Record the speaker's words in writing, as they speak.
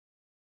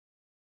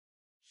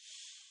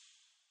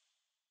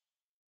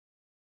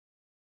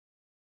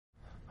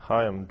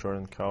Hi, I'm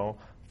Jordan Caron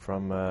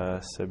from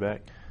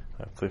Quebec.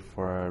 I play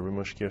for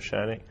Rimouski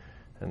Oceanic,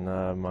 and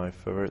my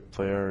favorite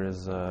player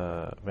is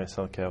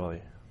Vincent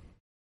Cavalier.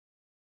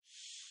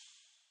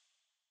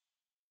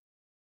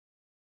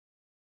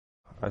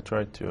 I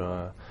try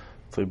to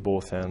play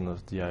both ends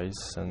of the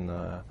ice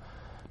and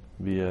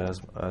be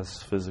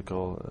as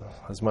physical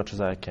as much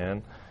as I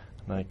can.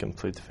 And I can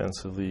play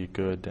defensively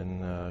good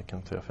and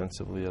can play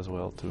offensively as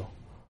well too.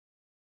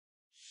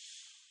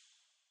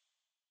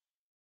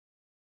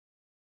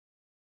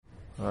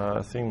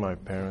 I think my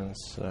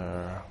parents,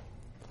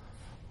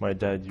 my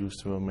dad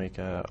used to make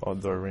an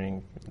outdoor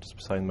rink just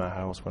beside my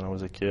house when I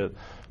was a kid,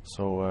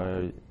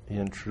 so he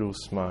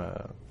introduced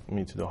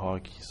me to the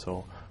hockey,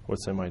 so I would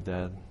say my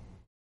dad.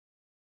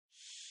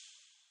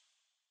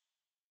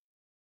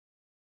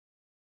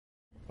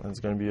 It's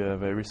going to be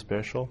very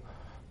special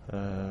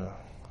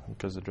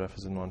because the draft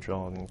is in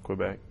Montreal and in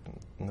Quebec,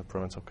 in the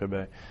province of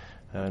Quebec,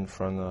 and in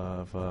front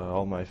of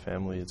all my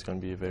family. It's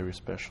going to be a very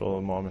special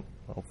moment.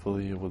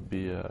 Hopefully it will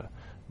be a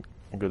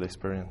good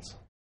experience.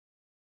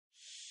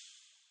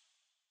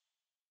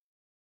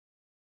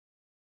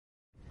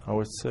 I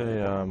would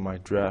say my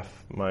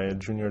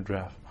junior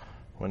draft,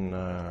 when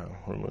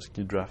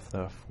Rimouski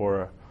drafted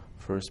for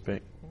first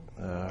pick.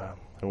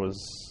 It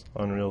was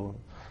unreal.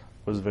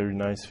 It was a very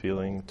nice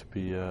feeling to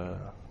be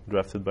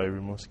drafted by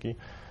Rimouski,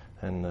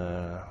 and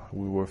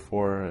we were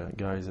four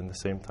guys in the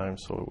same time,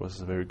 so it was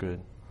very good.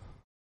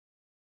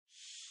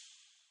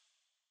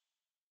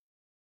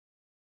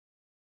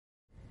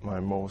 My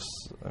most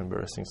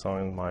embarrassing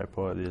song in my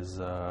pod is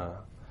the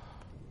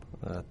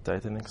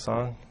Titanic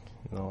song,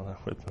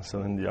 with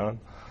Celine Dion.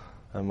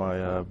 And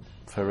my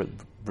favorite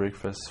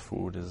breakfast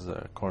food is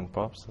corn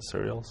pops, the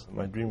cereals.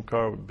 My dream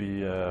car would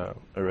be a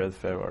red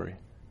Ferrari.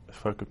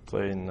 If I could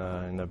play in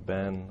a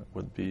band, it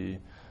would be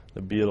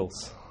the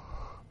Beatles.